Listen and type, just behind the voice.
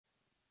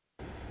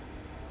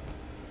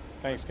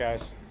Thanks,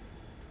 guys.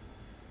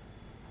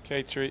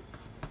 Okay,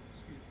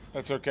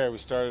 that's okay. We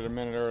started a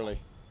minute early.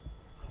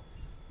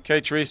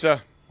 Okay,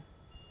 Teresa.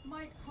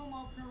 Mike, home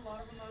opener, a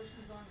lot of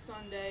emotions on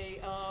Sunday,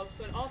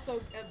 but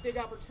also a big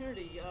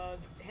opportunity.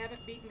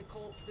 Haven't beaten the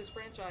Colts, this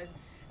franchise,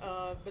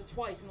 but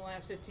twice in the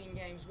last 15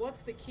 games.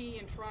 What's the key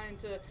in trying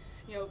to,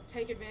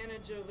 take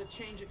advantage of a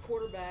change at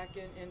quarterback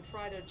and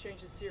try to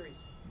change the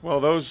series? Well,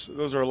 those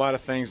are a lot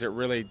of things that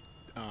really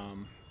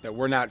that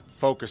we're not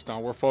focused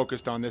on. We're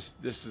focused on this.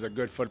 This is a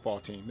good football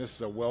team. This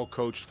is a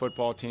well-coached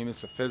football team.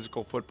 It's a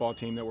physical football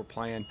team that we're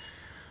playing.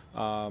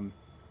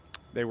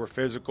 They were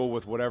physical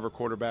with whatever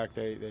quarterback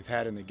they've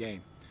had in the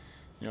game.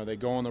 They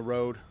go on the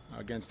road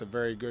against a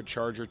very good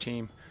Charger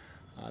team.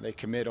 They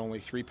commit only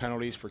 3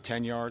 penalties for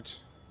 10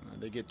 yards.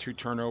 They get 2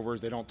 turnovers.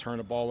 They don't turn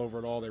the ball over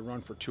at all. They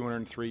run for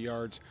 203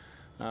 yards.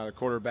 The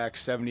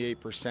quarterback's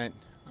 78%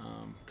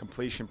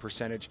 completion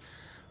percentage.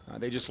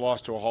 They just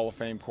lost to a Hall of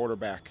Fame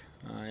quarterback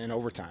in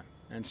overtime,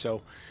 and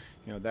so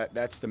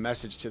that's the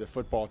message to the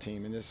football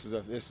team. And this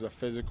is a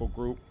physical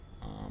group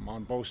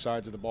on both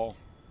sides of the ball.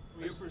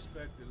 From your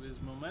perspective, is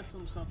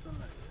momentum something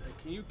that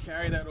can you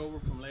carry that over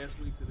from last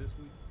week to this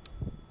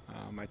week?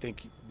 I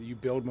think you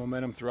build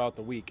momentum throughout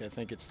the week. I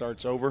think it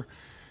starts over.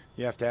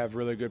 You have to have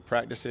really good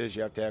practices.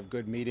 You have to have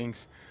good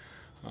meetings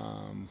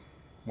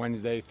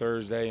Wednesday,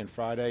 Thursday, and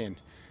Friday, and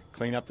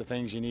clean up the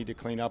things you need to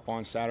clean up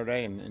on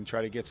Saturday and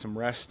try to get some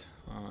rest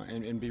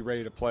and be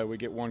ready to play. We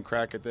get one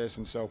crack at this,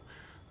 and so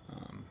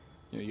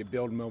you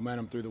build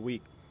momentum through the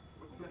week.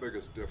 What's the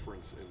biggest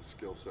difference in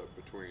skill set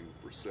between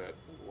Brissett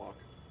and Luck?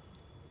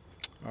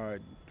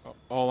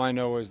 All I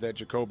know is that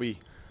Jacoby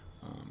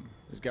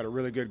has got a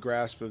really good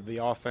grasp of the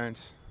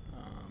offense.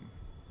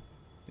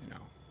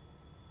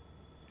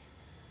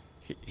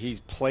 He's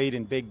played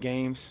in big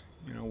games,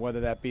 whether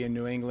that be in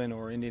New England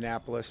or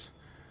Indianapolis.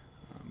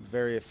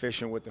 Very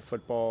efficient with the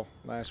football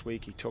last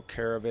week. He took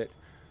care of it.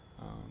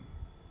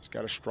 He's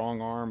got a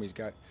strong arm. He's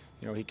got,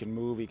 he can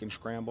move, he can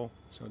scramble.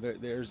 So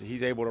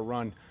he's able to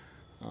run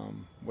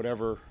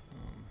whatever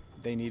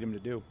they need him to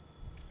do.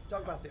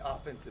 Talk about the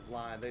offensive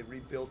line. They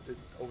rebuilt it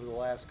over the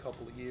last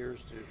couple of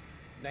years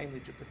namely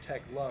to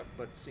protect Luck,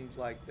 but it seems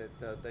like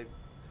that they've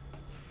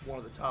one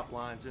of the top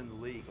lines in the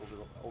league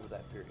over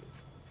that period.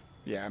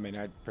 Yeah,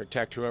 I'd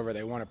protect whoever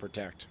they want to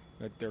protect.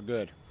 They're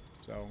good.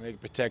 So they can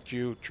protect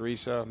you,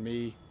 Teresa,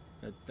 me.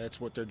 That's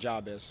what their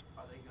job is.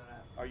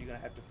 Are you going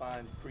to have to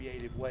find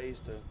creative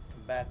ways to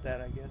combat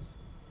that, I guess?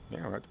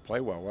 Yeah, we'll have to play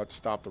well. We'll have to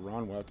stop the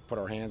run. We'll have to put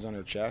our hands on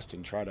their chest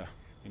and try to,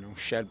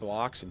 shed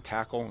blocks and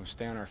tackle and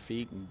stay on our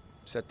feet and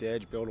set the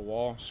edge, build a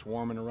wall,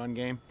 swarm in the run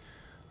game.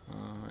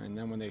 And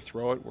then when they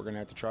throw it, we're going to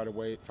have to try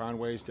to find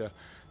ways to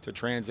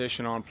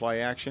transition on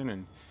play action.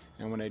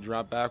 And when they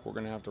drop back, we're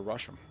going to have to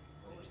rush them.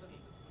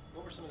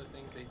 What were some of the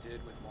things they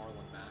did with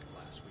Marlon Mack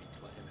last week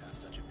to let him have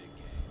such a big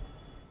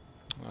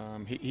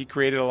game? He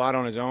created a lot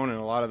on his own, and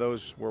a lot of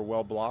those were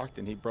well blocked,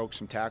 and he broke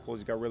some tackles.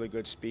 He's got really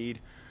good speed.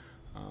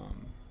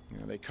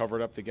 They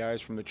covered up the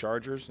guys from the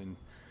Chargers, and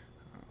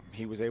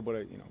he was able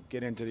to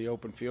get into the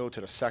open field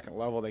to the second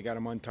level. They got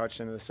him untouched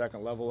into the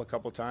second level a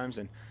couple times,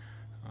 and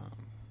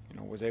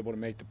was able to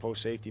make the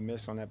post safety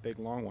miss on that big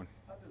long one.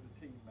 How does a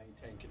team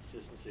maintain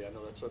consistency? I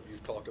know that's something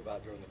you've talked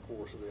about during the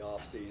course of the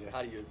offseason.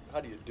 How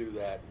do you do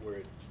that where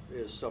it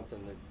is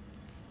something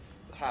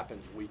that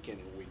happens week in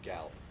and week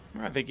out?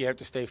 I think you have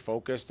to stay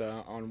focused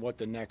on what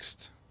the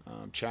next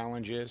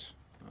challenge is.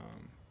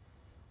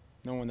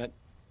 Knowing that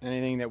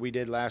anything that we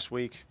did last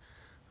week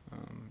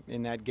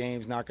in that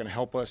game is not going to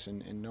help us,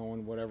 and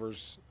knowing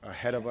whatever's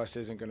ahead of us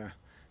isn't going to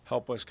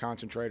help us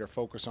concentrate or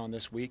focus on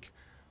this week.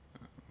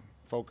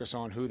 Focus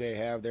on who they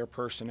have, their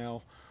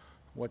personnel,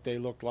 what they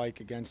looked like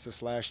against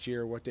us last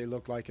year, what they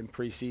looked like in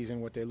preseason,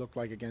 what they looked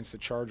like against the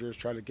Chargers.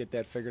 Try to get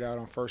that figured out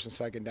on first and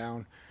second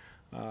down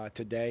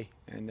today,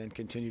 and then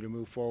continue to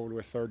move forward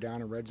with third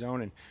down and red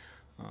zone,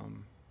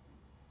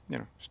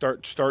 and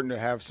starting to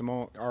have some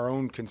our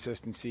own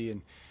consistency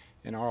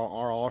in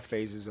all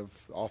phases of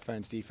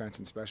offense, defense,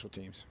 and special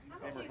teams.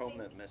 Hammer home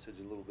that message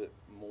a little bit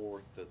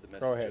more. The message.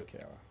 Go ahead,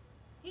 Kayla.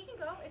 He can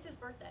go. It's his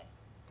birthday.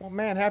 Well,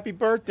 man, happy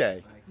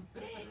birthday!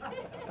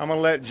 I'm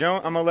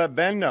gonna let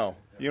Ben know.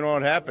 You know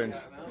what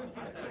happens.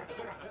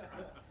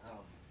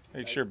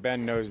 Make sure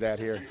Ben knows that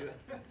here.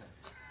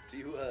 Do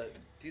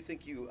you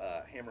think you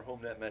hammer home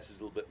that message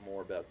a little bit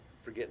more about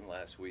forgetting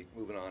last week,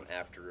 moving on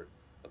after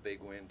a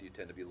big win? Do you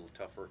tend to be a little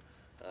tougher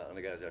on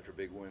the guys after a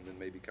big win than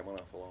maybe coming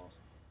off a loss?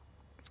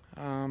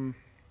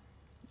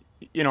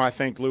 I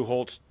think Lou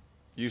Holtz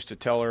used to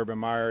tell Urban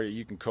Meyer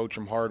you can coach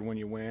them hard when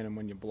you win and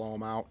when you blow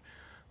them out.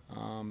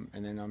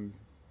 And then I'm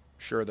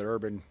sure that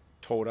Urban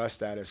told us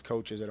that as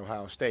coaches at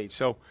Ohio State.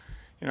 So,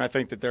 I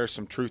think that there's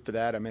some truth to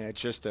that.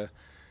 It's just to,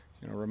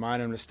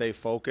 remind them to stay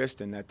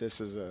focused and that this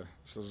is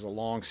a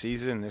long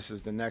season. This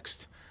is the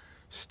next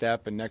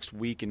step and next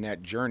week in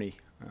that journey,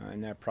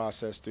 in that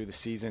process through the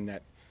season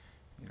that,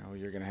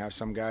 you're going to have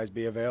some guys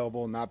be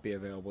available, not be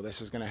available.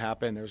 This is going to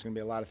happen. There's going to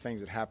be a lot of things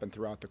that happen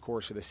throughout the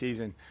course of the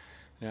season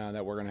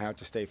that we're going to have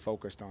to stay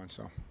focused on.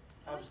 So,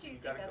 How much do you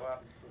think a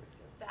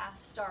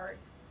fast start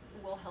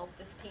will help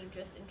this team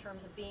just in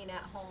terms of being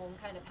at home,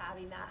 kind of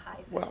having that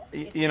hype? Well,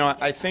 if you they know,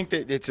 get I past think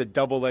that it's a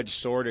double-edged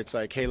sword. It's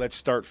like, hey, let's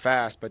start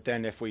fast, but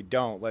then if we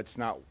don't, let's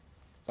not,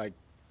 like,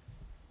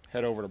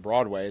 head over to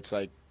Broadway. It's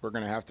like we're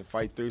going to have to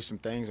fight through some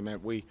things. I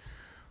mean, we've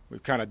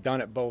kind of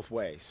done it both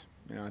ways.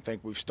 You know, I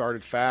think we've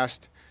started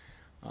fast,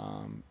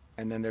 and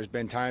then there's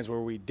been times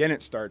where we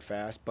didn't start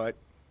fast, but,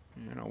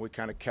 you know, we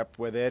kind of kept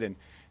with it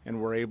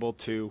and were able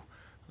to,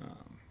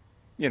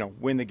 you know,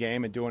 win the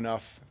game and do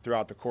enough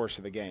throughout the course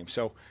of the game.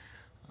 So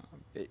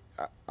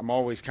I'm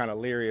always kind of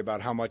leery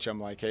about how much I'm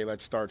like, hey,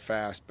 let's start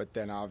fast, but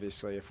then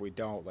obviously if we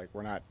don't, like,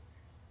 we're not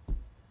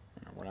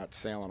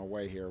sailing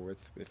away here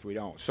if we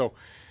don't. So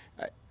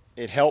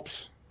it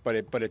helps, but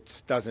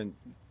it doesn't,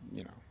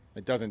 you know,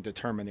 it doesn't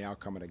determine the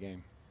outcome of the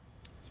game.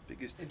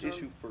 Biggest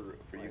issue for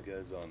you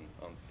guys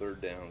on third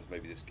downs,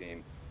 maybe this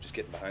game, just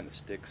getting behind the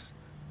sticks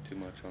too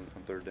much on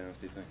third downs,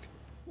 do you think?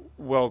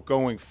 Well,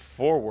 going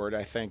forward,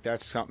 I think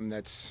that's something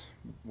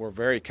we're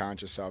very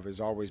conscious of, is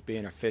always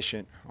being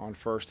efficient on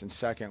first and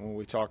second. When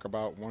we talk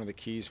about one of the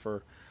keys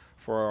for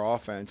our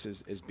offense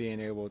is being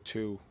able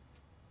to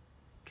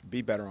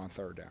be better on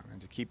third down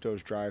and to keep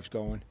those drives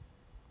going.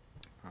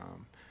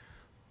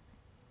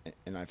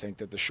 And I think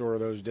that the shorter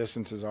those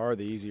distances are,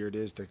 the easier it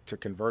is to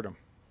convert them.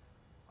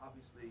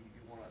 Obviously,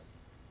 you want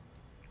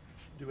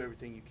to do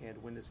everything you can to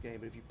win this game,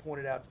 but if you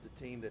pointed out to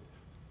the team that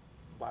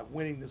by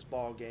winning this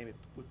ball game, it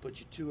would put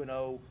you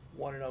 2-0,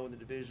 1-0 in the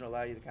division,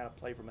 allow you to kind of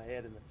play from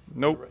ahead in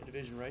the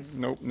division race?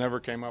 Nope, never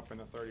came up in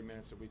the 30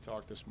 minutes that we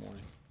talked this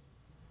morning.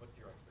 What's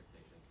your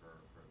expectation for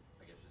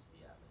I guess, just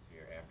the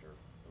atmosphere after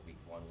the Week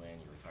 1 win?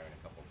 You're retiring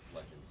a couple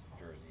Legends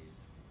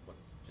jerseys.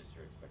 What's just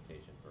your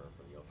expectation for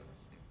the opener?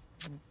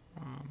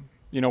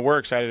 You know, we're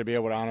excited to be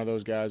able to honor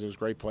those guys, those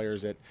great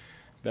players that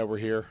were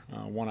here.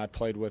 One I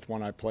played with,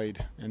 one I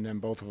played, and then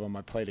both of them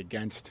I played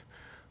against.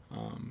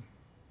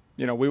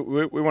 You know, we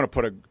want to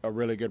put a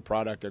really good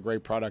product, a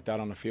great product out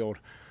on the field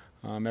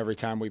every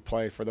time we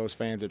play for those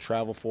fans that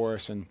travel for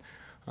us and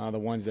the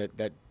ones that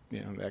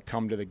you know that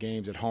come to the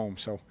games at home.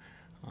 So,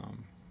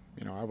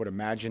 you know, I would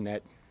imagine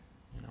that,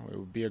 you know, it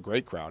would be a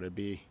great crowd. It'd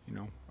be, you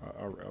know,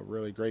 a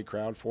really great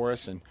crowd for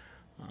us. And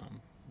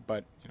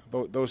but you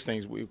know, those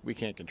things we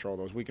can't control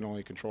those. We can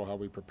only control how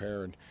we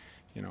prepare and,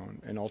 you know,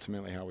 and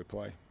ultimately how we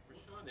play.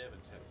 Rashawn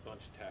Evans had a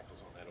bunch of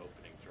tackles on that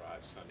opening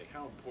drive Sunday.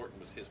 How important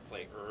was his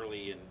play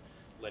early and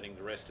letting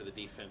the rest of the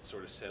defense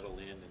sort of settle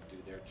in and do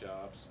their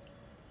jobs?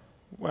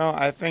 Well,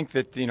 I think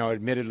that, you know,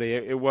 admittedly,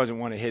 it wasn't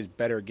one of his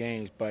better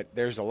games, but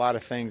there's a lot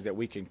of things that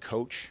we can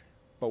coach.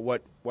 But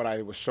what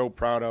I was so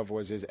proud of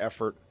was his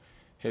effort,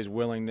 his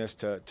willingness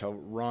to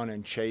run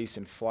and chase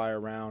and fly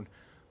around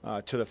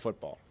to the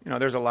football. You know,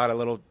 there's a lot of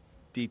little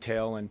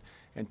detail and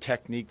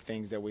technique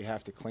things that we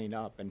have to clean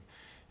up, and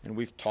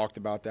we've talked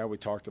about that. We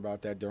talked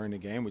about that during the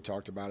game. We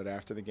talked about it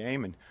after the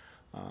game, and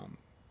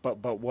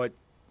but what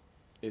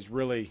is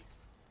really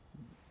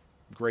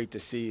great to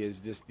see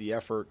is the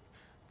effort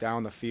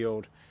down the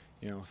field,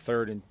 you know,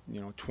 3rd and, you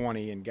know,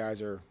 20, and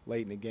guys are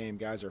late in the game.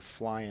 Guys are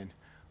flying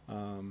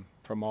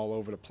from all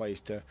over the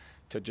place to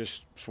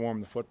just swarm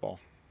the football.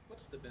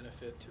 What's the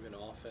benefit to an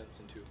offense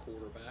and to a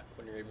quarterback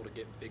when you're able to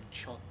get big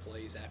chunk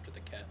plays after the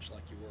catch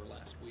like you were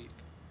last week?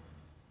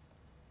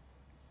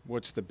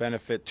 What's the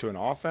benefit to an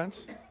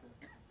offense?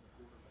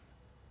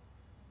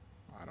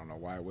 I don't know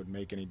why it would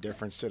make any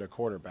difference to the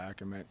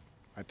quarterback. I mean,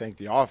 I think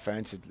the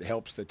offense, it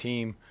helps the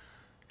team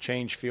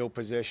change field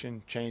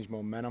position, change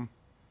momentum.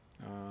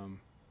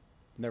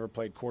 Never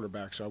played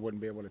quarterback, so I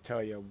wouldn't be able to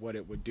tell you what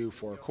it would do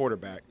for a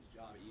quarterback. Is his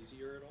job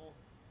easier at all?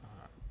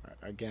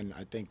 Again,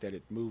 I think that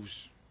it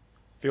moves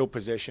field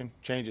position,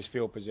 changes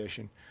field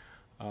position.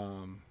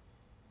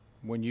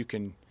 When you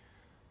can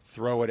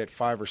throw it at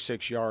 5 or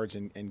 6 yards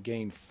and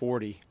gain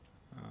 40,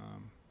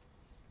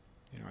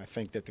 you know, I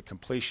think that the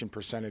completion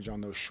percentage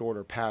on those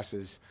shorter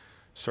passes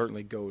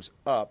certainly goes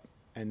up,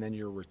 and then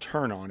your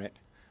return on it.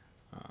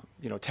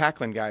 You know,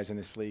 tackling guys in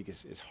this league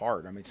is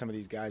hard. I mean, some of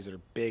these guys that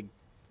are big,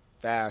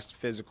 fast,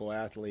 physical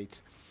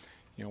athletes,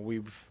 you know,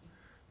 we've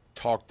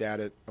talked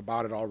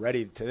about it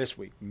already to this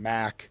week.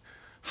 Mack,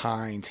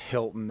 Hines,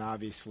 Hilton,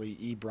 obviously,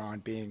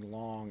 Ebron being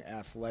long,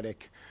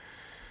 athletic.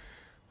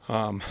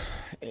 And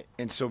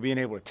so being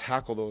able to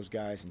tackle those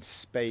guys in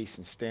space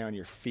and stay on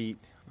your feet,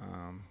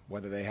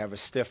 whether they have a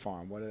stiff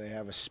arm, whether they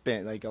have a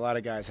spin. Like, a lot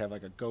of guys have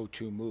like a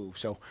go-to move.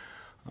 So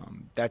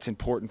that's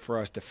important for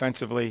us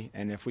defensively,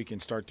 and if we can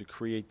start to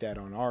create that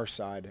on our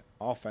side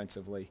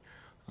offensively,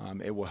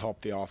 it will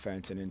help the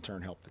offense and in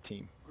turn help the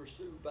team.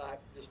 Pursue back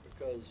just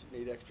because you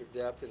need extra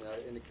depth and an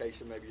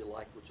indication maybe you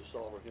like what you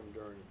saw with him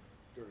during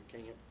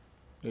camp?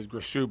 Is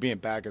Grisou being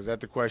back? Is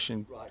that the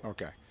question? Right.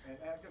 Okay.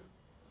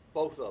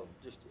 Both of them.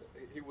 Just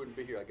he wouldn't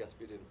be here, I guess, if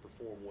he didn't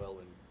perform well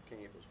in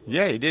camp as well.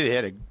 Yeah, he did. He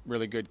had a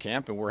really good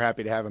camp, and we're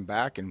happy to have him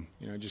back. And,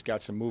 you know, just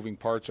got some moving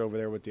parts over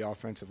there with the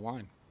offensive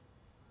line.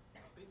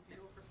 Big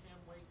deal for Cam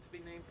Wake to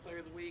be named Player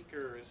of the Week,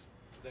 or is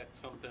that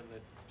something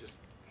that just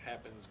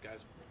happens? Guys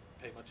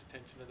pay much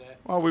attention to that?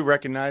 Well, we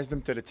recognized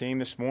him to the team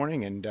this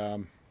morning,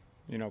 and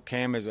you know,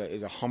 Cam is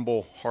a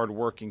humble,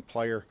 hard-working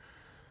player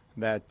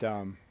that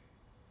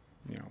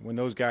when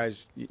those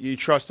guys, you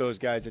trust those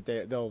guys that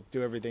they'll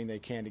do everything they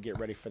can to get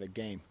ready for the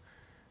game.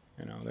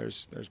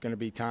 There's going to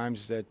be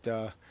times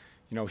that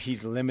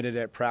he's limited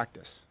at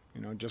practice.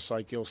 Just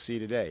like you'll see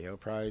today, he'll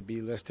probably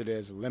be listed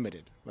as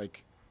limited.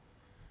 Like,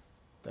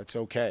 that's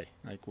okay.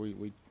 Like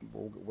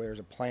there's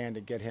a plan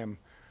to get him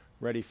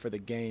ready for the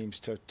games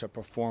to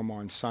perform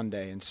on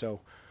Sunday, and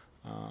so.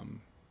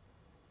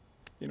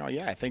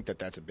 I think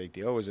that's a big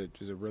deal. It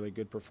was a really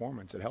good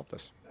performance. It helped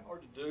us.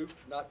 Hard to do,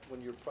 not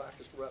when your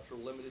practice reps are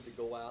limited to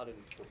go out and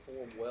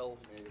perform well.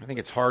 I think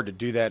it's hard to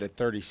do that at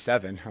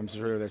 37. I'm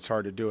sure that's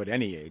hard to do at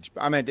any age.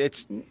 But I mean,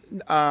 it's.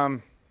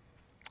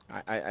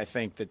 I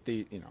think that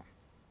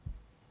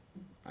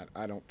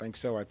I don't think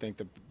so. I think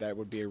that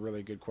would be a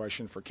really good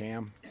question for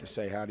Cam to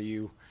say, how do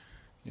you,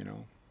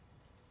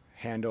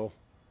 handle,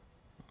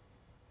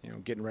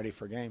 getting ready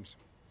for games.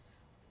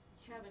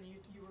 Kevin, you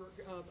were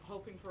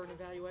hoping for an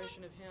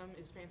evaluation of him.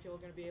 Is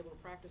Panfield going to be able to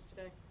practice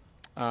today?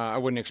 I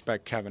wouldn't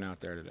expect Kevin out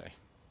there today.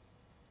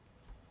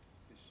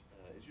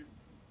 Is your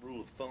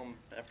rule of thumb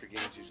after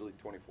games usually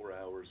 24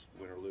 hours,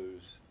 win or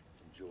lose,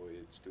 enjoy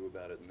it, stew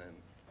about it, and then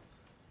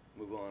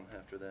move on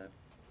after that?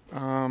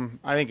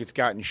 I think it's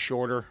gotten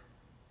shorter,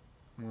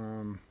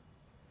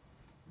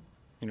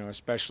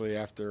 especially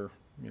after,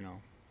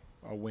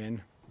 a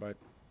win. But,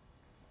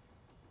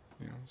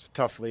 it's a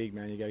tough league,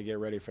 man. You got to get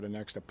ready for the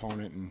next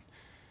opponent, and,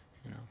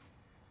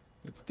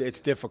 it's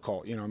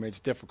difficult. It's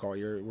difficult.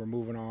 We're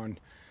moving on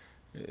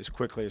as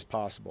quickly as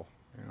possible.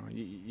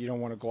 You don't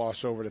want to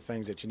gloss over the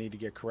things that you need to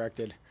get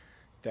corrected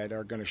that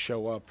are going to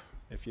show up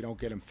if you don't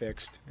get them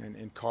fixed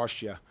and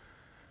cost you.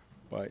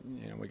 But,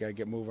 we got to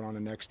get moving on the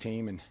next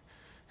team,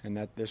 and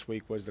that this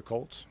week was the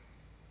Colts.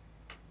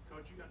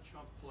 Coach, you got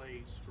chunk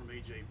plays from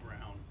A.J.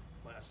 Brown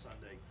last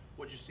Sunday.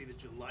 What did you see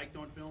that you liked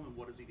on film, and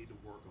what does he need to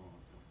work on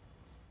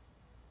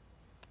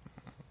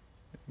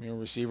film?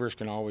 Receivers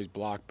can always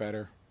block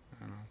better,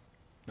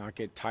 not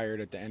get tired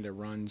at the end of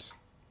runs,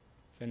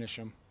 finish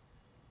them.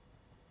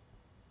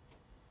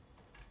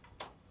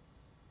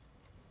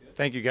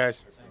 Thank you,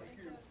 guys.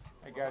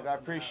 Hey, guys, I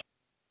appreciate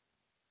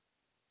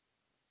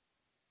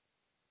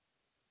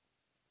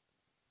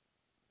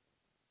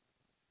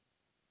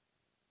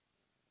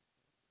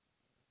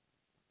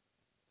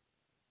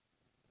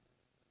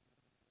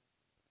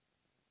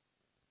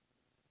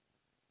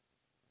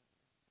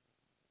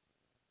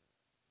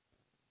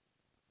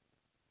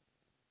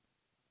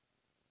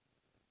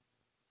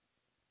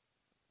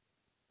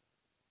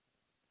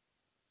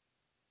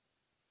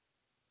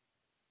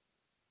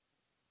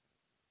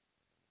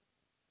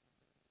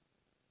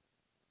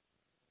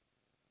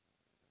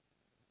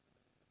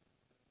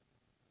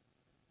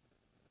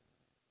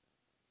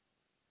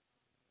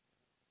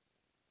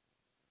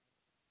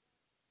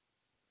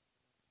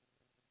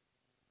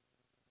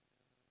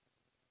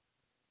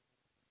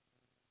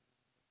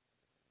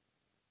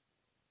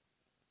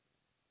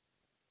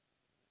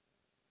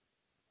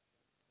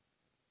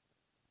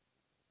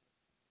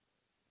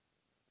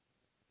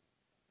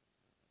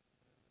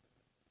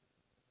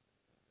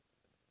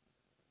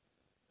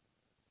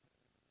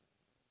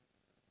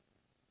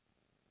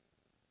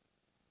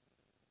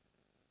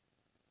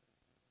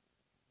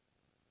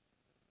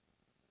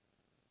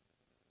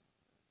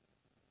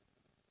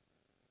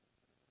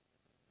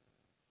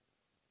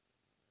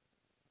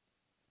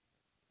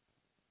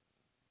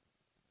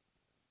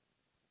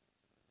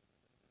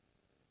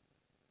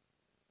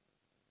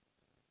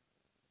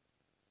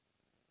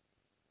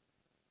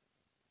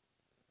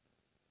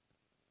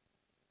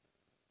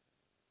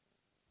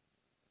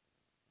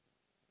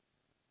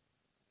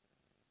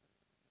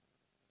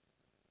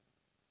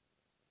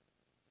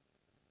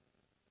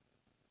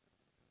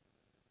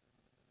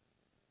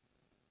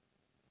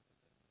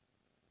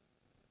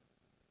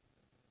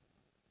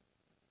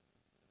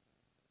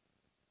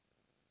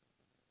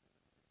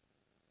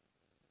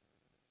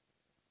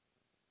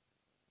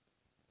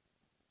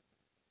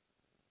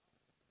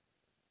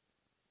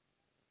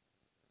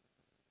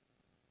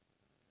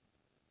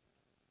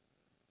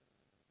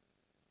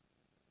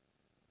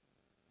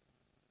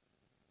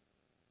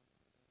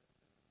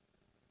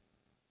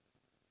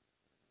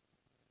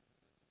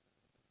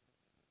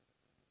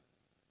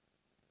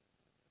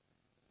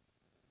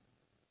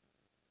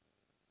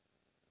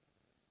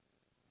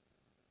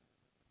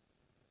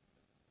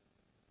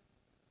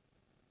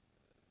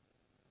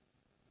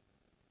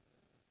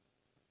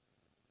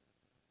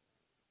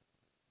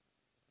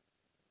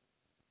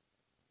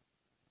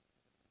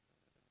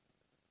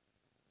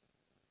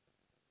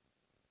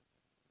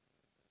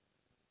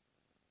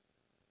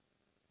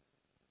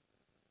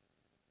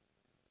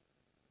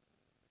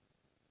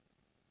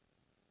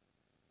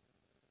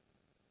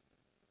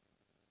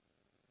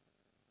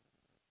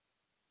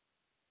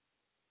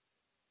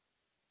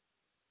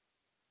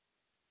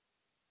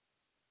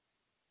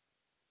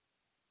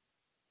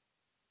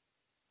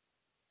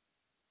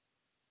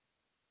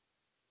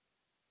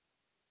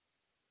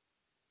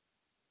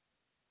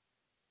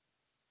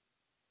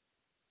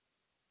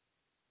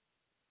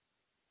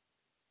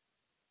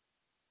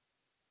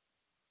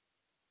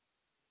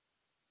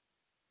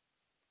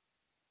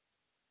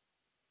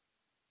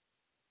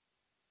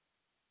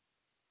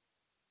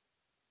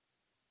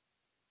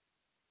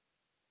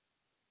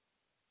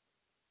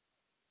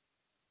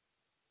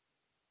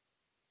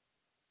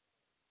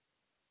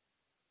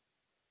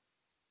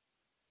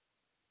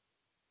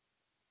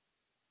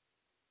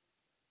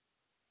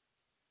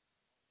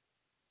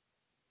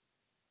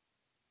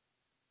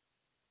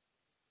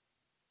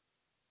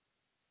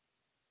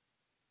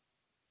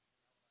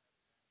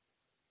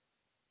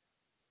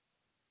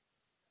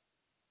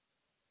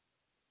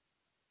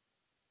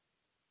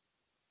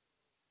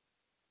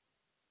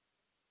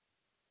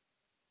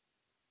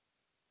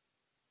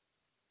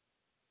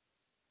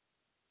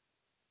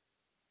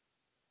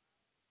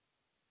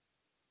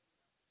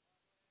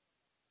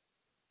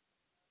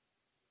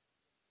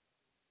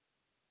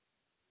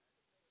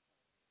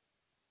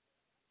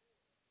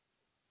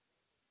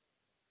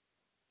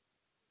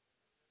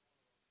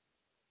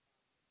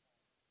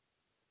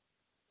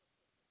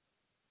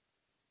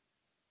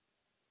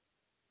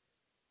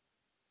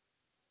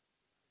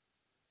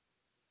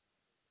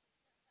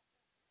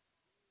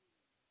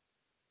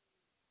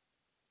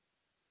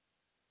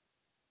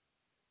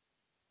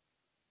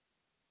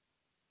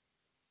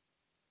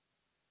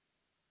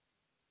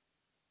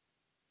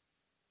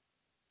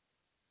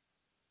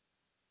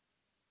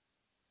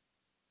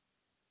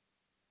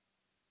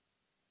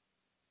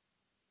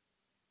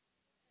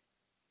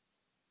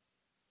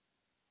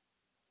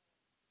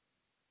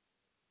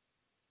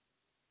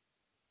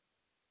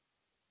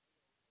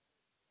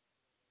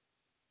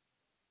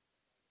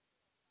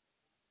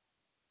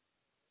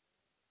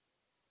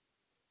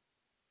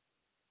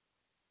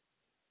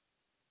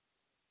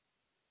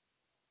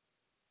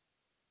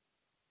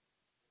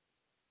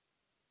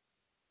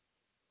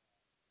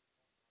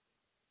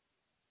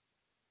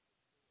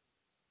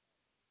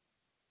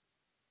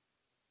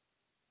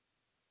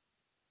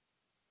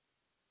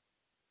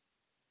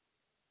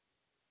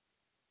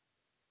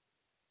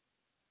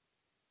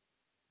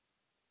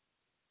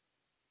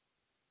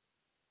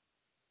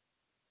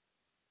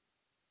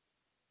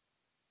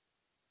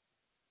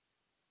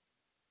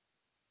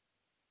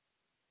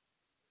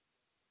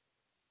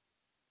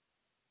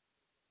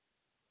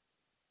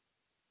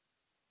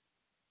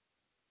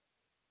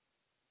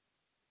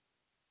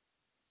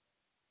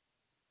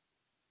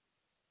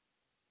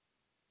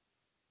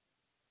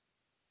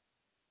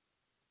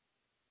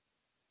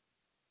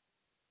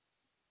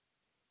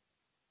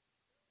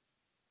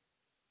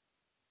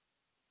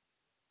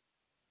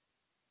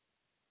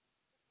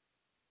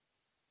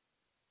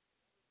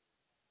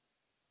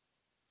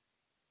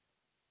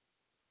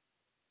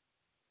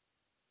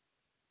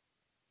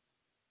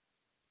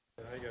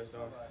guys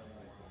doing?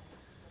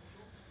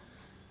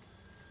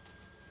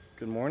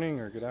 Good morning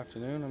or good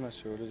afternoon? I'm not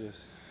sure what it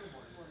is.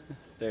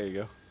 There you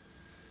go.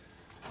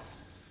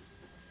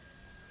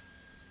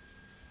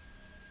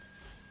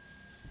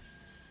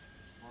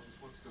 Marcus,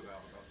 what stood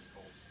out about the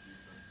Colts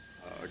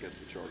defense against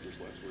the Chargers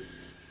last week?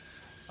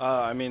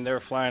 I mean, they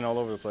were flying all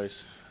over the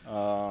place.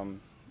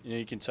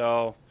 You can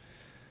tell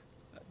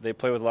they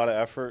play with a lot of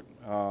effort.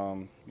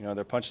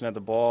 They're punching at the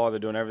ball. They're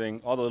doing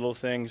everything, all the little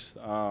things.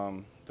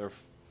 They're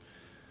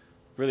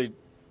really,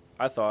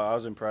 I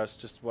was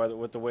impressed just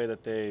with the way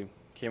that they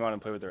came out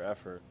and played with their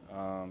effort.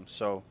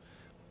 So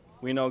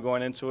we know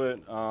going into it,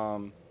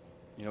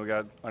 we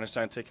got to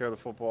understand, take care of the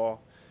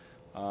football,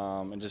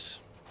 and just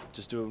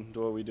do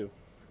what we do.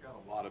 We've got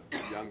a lot of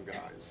young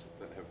guys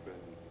that have been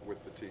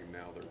with the team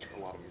now. There's a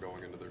lot of them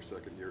going into their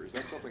second year. Is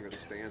that something that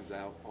stands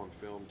out on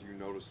film? Do you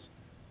notice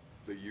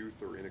the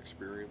youth or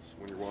inexperience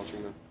when you're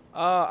watching them?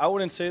 I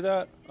wouldn't say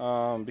that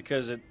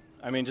because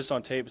just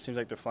on tape, it seems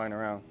like they're flying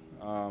around.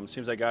 It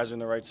seems like guys are in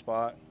the right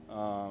spot.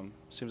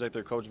 Seems like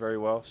they're coached very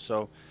well.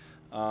 So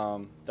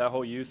that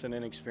whole youth and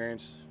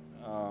inexperience,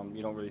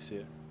 you don't really see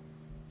it.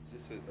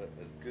 Is this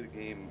a good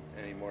game,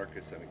 any,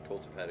 Marcus? I mean,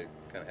 Colts have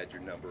kind of had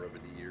your number over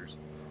the years.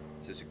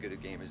 Is this a good a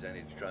game as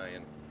any to try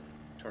and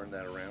turn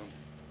that around?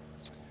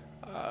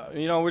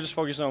 We're just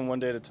focused on one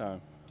day at a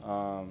time.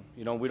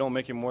 We don't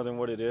make it more than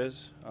what it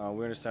is.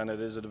 We understand that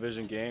it is a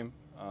division game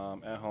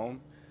at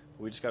home.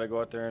 We just got to go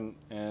out there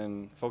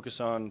and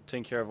focus on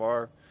taking care of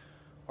our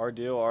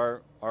deal,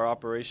 our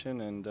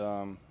operation, and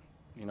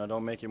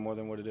don't make it more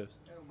than what it is.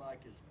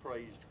 Mike has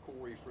praised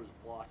Corey for his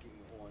blocking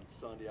on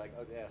Sunday. I'd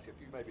ask if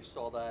you maybe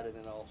saw that, and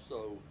then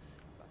also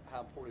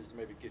how important is it to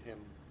maybe get him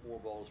more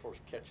balls as far as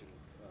catching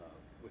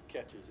with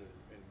catches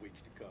in weeks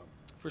to come.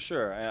 For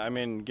sure. I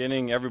mean,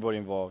 getting everybody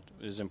involved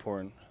is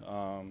important.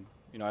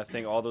 I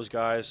think all those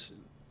guys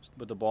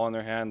with the ball in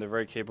their hand, they're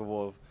very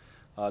capable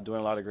of doing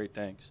a lot of great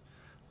things.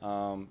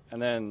 And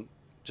then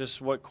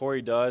just what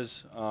Corey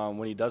does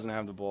when he doesn't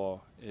have the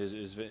ball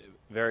is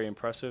very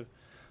impressive,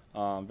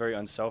 very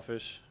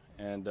unselfish.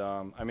 And,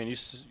 you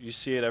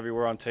see it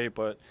everywhere on tape,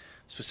 but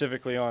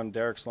specifically on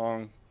Derek's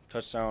long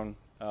touchdown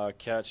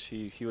catch,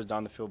 he was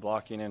down the field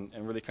blocking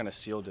and really kind of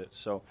sealed it.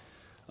 So,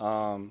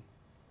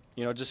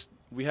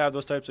 we have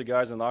those types of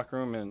guys in the locker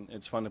room, and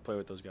it's fun to play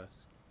with those guys.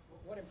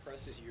 What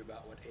impresses you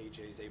about what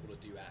AJ is able to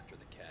do after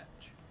the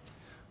catch?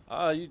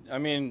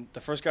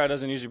 The first guy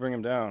doesn't usually bring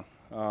him down.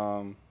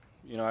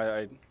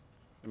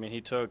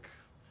 He took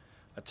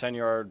a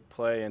 10-yard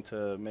play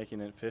into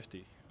making it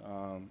 50.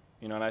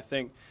 And I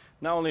think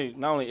not only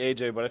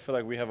AJ, but I feel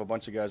like we have a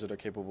bunch of guys that are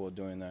capable of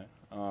doing that.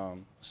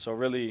 So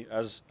really,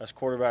 as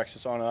quarterbacks,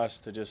 it's on us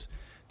to just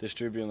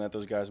distribute and let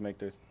those guys make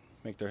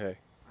their hay.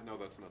 I know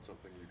that's not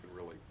something you can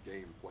really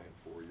game plan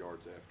for,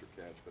 yards after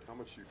catch, but how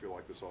much do you feel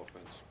like this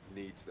offense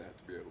needs that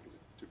to be able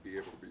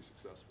to be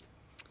successful?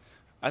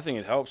 I think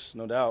it helps,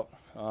 no doubt.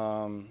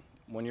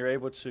 When you're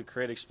able to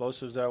create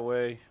explosives that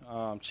way,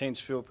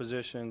 change field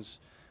positions,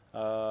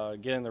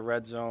 get in the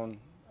red zone,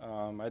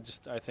 I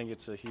think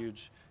it's a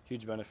huge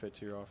benefit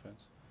to your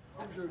offense.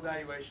 What was your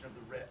evaluation of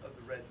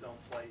the red zone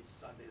plays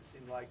Sunday? It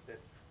seemed like that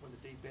when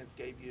the defense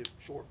gave you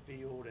short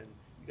field and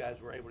you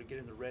guys were able to get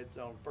in the red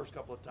zone, first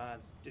couple of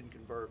times didn't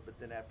convert, but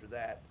then after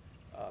that,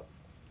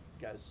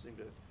 you guys seemed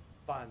to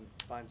find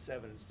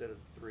 7 instead of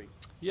 3.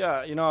 Yeah,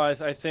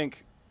 I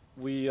think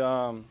we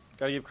got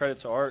to give credit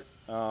to Art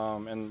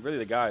and really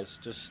the guys,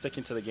 just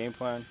sticking to the game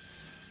plan.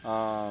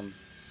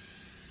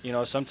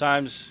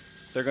 Sometimes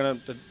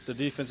the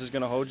defense is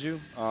gonna hold you,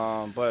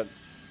 but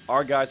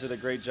our guys did a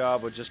great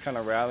job of just kind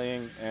of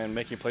rallying and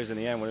making plays in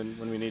the end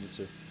when we needed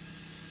to.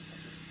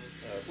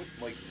 What's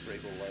Mike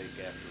Vrabel like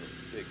after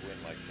a big win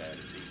like that?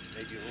 Is he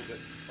maybe a little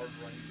bit harder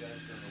on you guys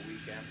during a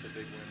week after a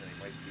big win than he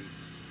might be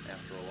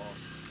after a loss?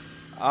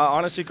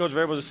 Honestly, Coach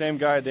Vrabel's the same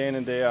guy day in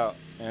and day out,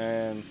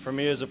 and for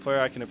me as a player,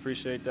 I can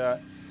appreciate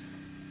that.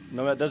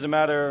 It doesn't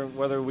matter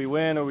whether we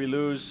win or we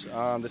lose.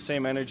 The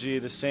same energy,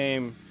 the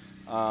same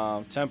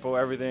tempo,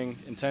 everything,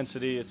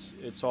 intensity.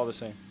 It's all the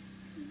same.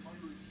 You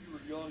were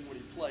young when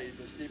he played,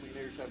 but Steve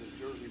McNair's had his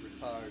jersey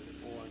retired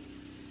on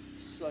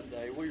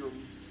Sunday. What do you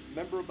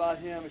remember about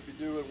him? If you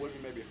do, and what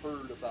have you maybe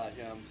heard about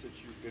him since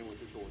you've been with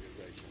this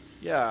organization?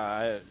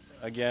 Yeah,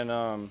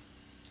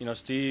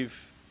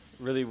 Steve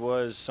really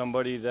was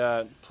somebody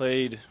that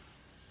played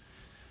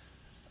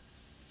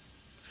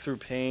through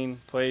pain,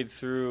 played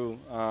through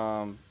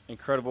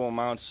incredible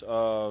amounts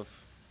of,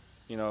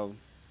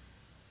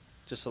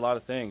 just a lot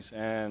of things.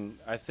 And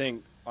I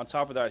think on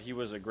top of that, he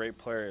was a great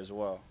player as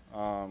well.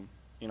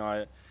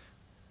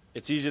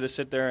 It's easy to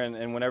sit there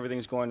and when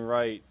everything's going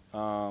right,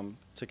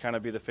 to kind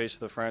of be the face of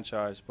the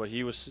franchise. But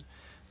he was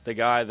the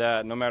guy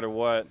that no matter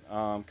what,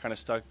 kind of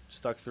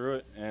stuck through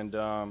it. And,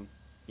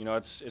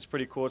 it's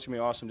pretty cool. It's going to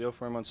be an awesome deal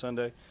for him on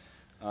Sunday,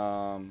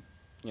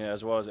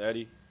 as well as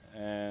Eddie.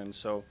 And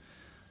so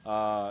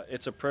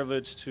it's a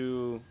privilege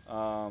to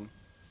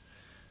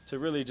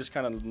really just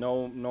kind of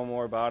know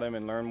more about him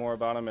and learn more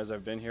about him as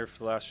I've been here for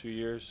the last few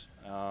years.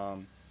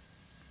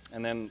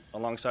 And then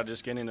alongside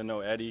just getting to know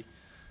Eddie,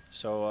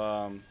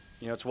 So,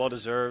 it's well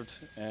deserved,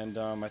 and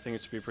I think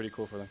it's to be pretty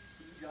cool for them.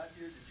 When you got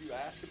here, did you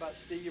ask about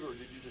Steve, or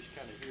did you just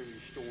kind of hear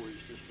these stories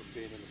just from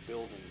being in the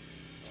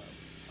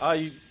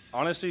building?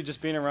 Honestly,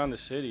 just being around the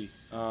city,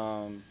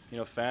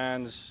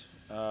 fans,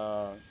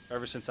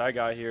 ever since I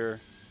got here,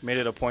 made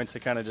it a point to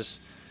kind of just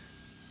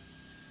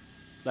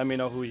let me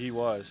know who he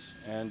was.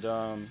 And,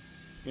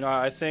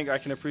 I think I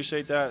can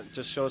appreciate that.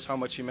 Just shows how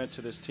much he meant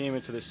to this team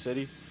and to this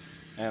city.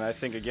 And I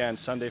think, again,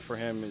 Sunday for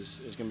him is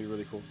going to be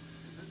really cool.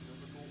 Is it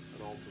difficult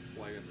at all to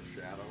play in the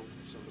shadow of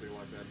somebody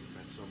like that who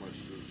meant so much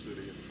to the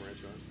city and the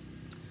franchise?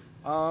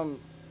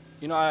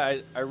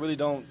 I really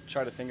don't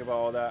try to think about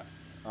all that,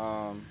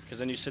 because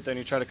then you sit there and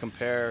you try to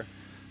compare,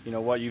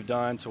 what you've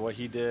done to what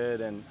he did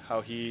and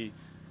how he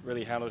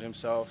really handled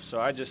himself. So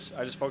I just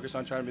focus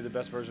on trying to be the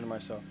best version of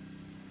myself.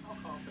 How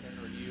confident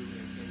are you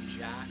in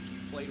Jack?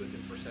 You've played with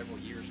him for several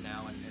years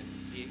now, and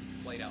he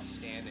played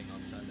outstanding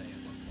on Sunday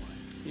and looked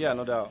like. Yeah,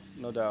 no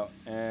doubt.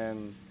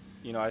 And,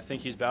 I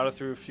think he's battled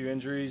through a few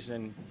injuries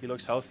and he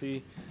looks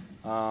healthy.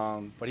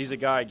 But he's a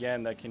guy,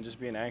 again, that can just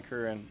be an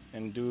anchor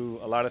and do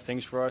a lot of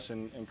things for us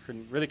and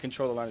can really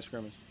control the line of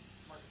scrimmage.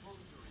 Mark, what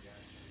was your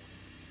reaction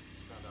when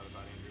you found out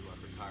about Andrew Luck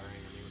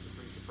retiring? I mean, was it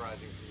pretty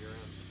surprising from your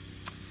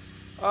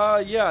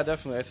end? Yeah,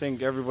 definitely. I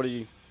think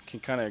everybody can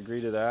kind of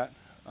agree to that.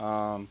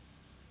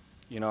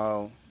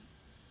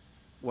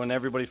 When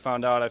everybody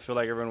found out, I feel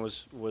like everyone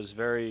was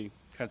very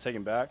kind of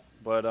taken back.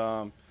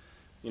 But,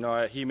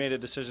 he made a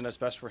decision that's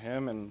best for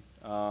him, and,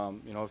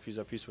 if he's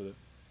at peace with it.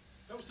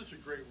 That was such a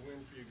great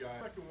win for you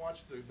guys. I can watch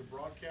the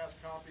broadcast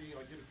copy, get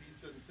a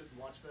pizza and sit and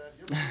watch that.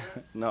 You ever do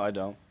that? No, I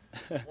don't.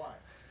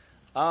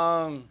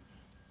 Why?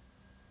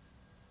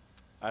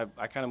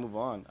 I kind of move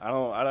on.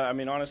 I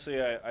mean,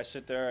 honestly, I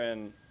sit there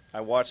and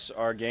I watch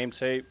our game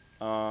tape,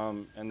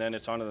 and then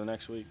it's on to the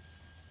next week.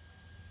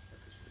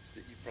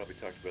 You probably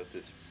talked about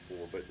this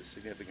before, but the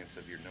significance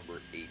of your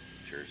number 8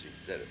 jersey,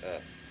 is that a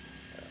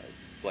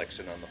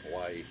reflection on the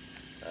Hawaii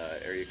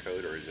area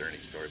code, or is there any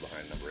story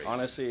behind number 8?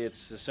 Honestly,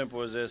 it's as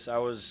simple as this. I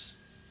was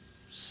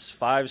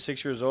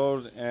 5-6 years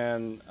old,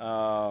 and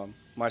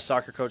my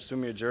soccer coach threw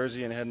me a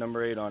jersey and it had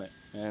number 8 on it.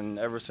 And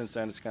ever since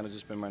then, it's kind of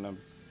just been my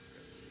number.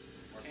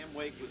 Cam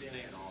Wake was named.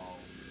 At all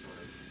sort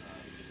of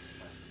just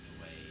impressed with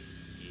the way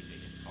AJ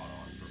just caught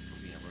on for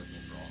being a rookie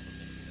and for also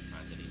missing the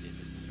time that he did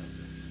just in terms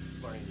of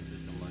learning the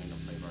system, learning the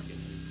playbook, and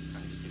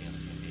kind of just getting on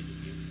the same page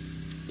with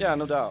you. Yeah,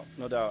 no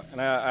doubt.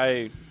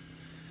 And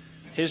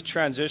his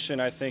transition,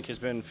 I think, has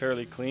been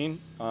fairly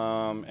clean.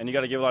 And you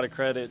got to give a lot of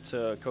credit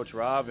to Coach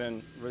Rob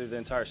and really the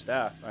entire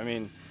staff. I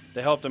mean,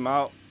 they helped him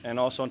out. And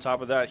also on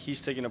top of that,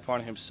 he's taken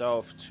upon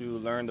himself to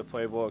learn the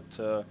playbook,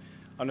 to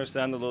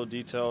understand the little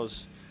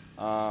details.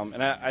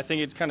 And I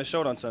think it kind of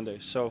showed on Sunday.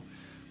 So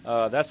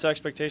that's the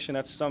expectation.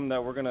 That's something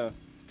that we're going to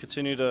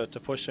continue to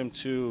push him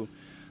to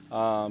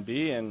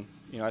be. And,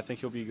 I think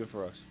he'll be good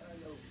for us. I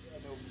know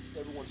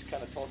everyone's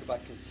kind of talked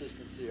about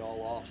consistency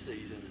all off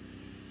season.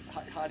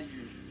 How do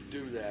you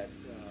do that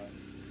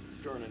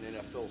during an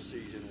NFL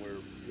season where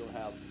you don't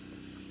have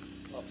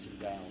ups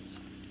and downs?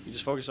 You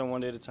just focus on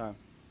one day at a time.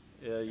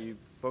 You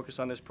focus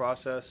on this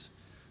process,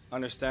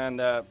 understand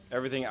that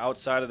everything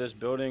outside of this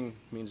building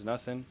means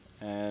nothing,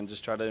 and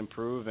just try to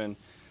improve. And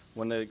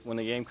when the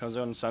game comes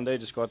on Sunday,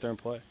 just go out there and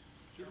play.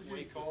 Did you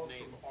get calls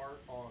from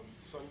Art on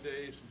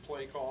Sunday, some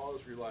play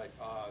calls where you're like,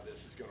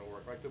 this is going to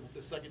work? Like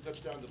the second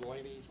touchdown to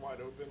Delaney, he's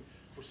wide open.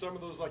 Were some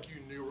of those like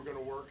you knew were going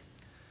to work?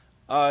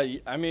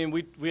 I mean,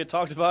 we had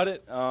talked about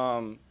it,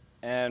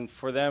 and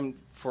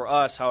for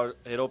us, how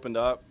it opened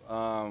up,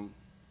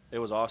 it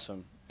was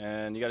awesome.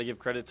 And you got to give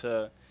credit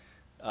to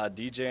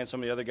DJ and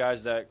some of the other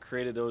guys that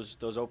created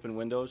those open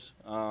windows.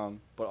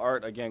 But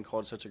Art, again,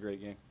 called such a great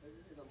game.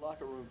 In the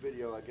locker room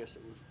video, I guess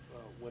it was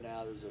went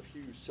out as a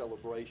huge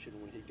celebration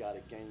when he got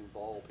a game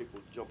ball, people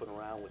jumping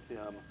around with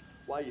him.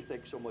 Why do you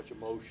think so much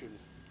emotion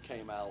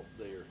came out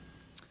there?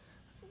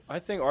 I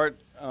think Art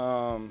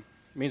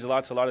means a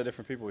lot to a lot of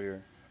different people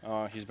here.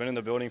 He's been in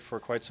the building for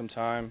quite some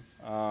time,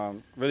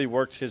 really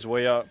worked his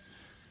way up.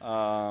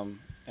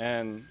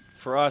 And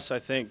for us, I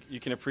think you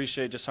can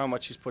appreciate just how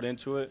much he's put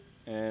into it.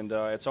 And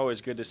it's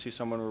always good to see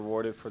someone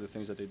rewarded for the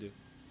things that they do.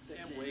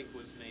 Cam Wake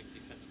was named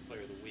Defensive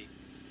Player of the Week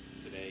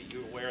today.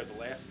 You aware of the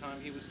last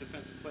time he was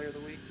Defensive Player of the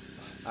Week?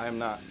 I am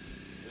not.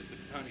 It was the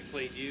time he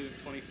played you in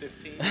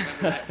 2015.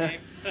 Remember that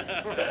game?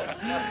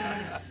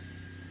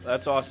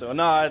 That's awesome.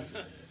 No,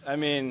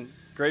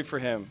 great for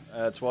him.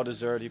 It's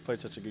well-deserved. He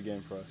played such a good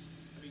game for us.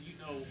 I mean, you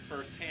know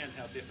firsthand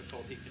how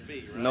difficult he can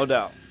be, right? No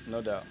doubt.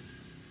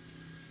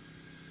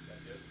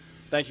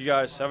 Thank you,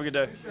 guys. Have a good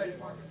day. Appreciate it,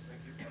 Marcus.